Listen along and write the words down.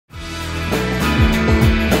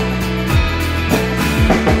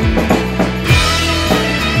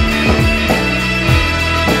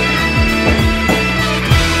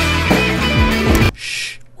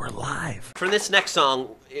this next song,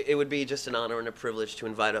 it would be just an honor and a privilege to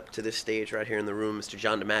invite up to this stage right here in the room Mr.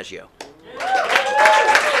 John DiMaggio.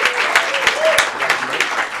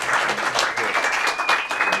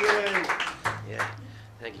 Yeah.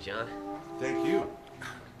 Thank you, John. Thank you.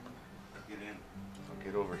 Get in. I'll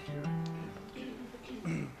get over here.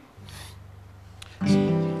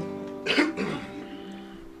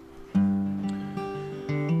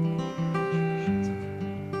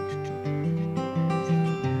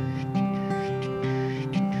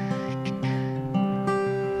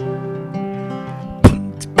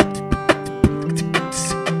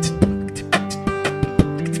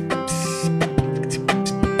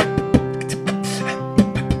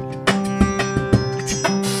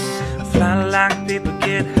 Fly like paper,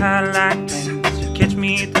 get high like planes. Catch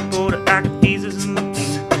me at the border, I can ease in the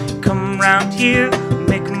pain. Come around here,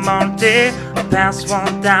 make them all day. I'll pass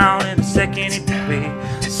one down in a second if you wait.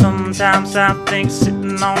 Sometimes I think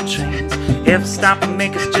sitting on trains, every stop I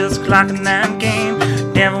make is just clocking that game.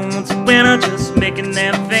 Never once a winner, just making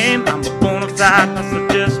that fame. I'm a bona fide hustler,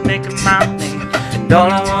 just making my name. And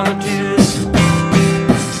all I wanna do is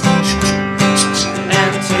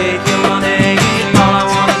and take your money. All I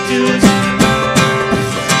wanna do is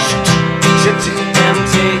and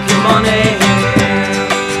take your money.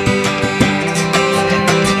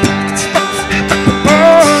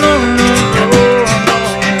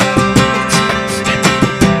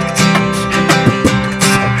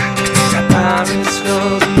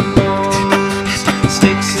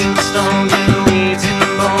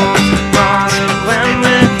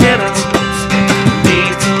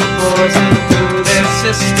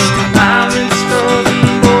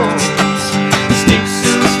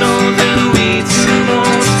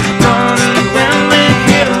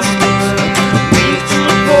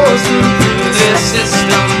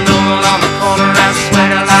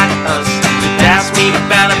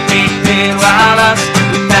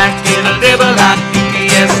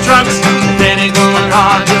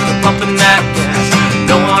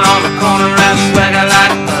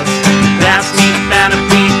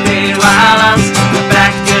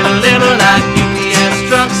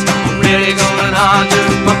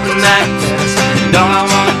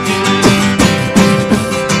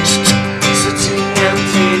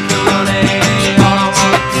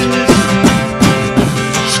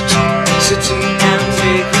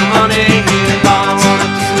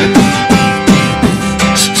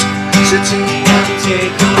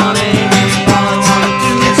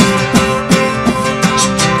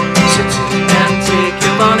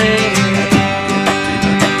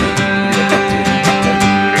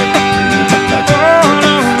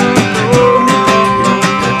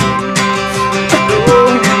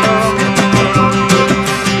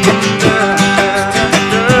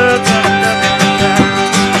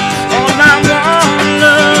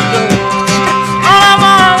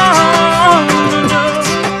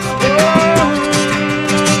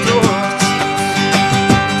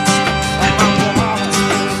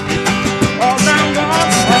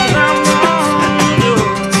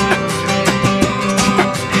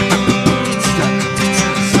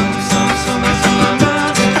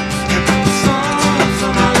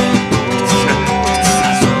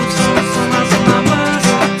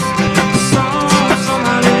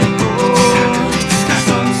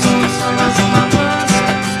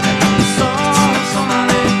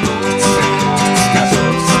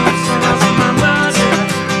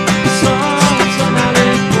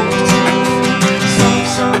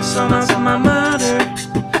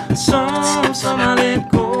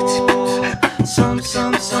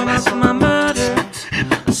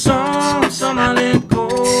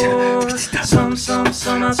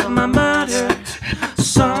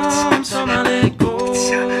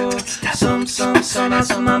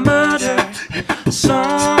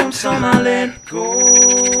 Some I let go.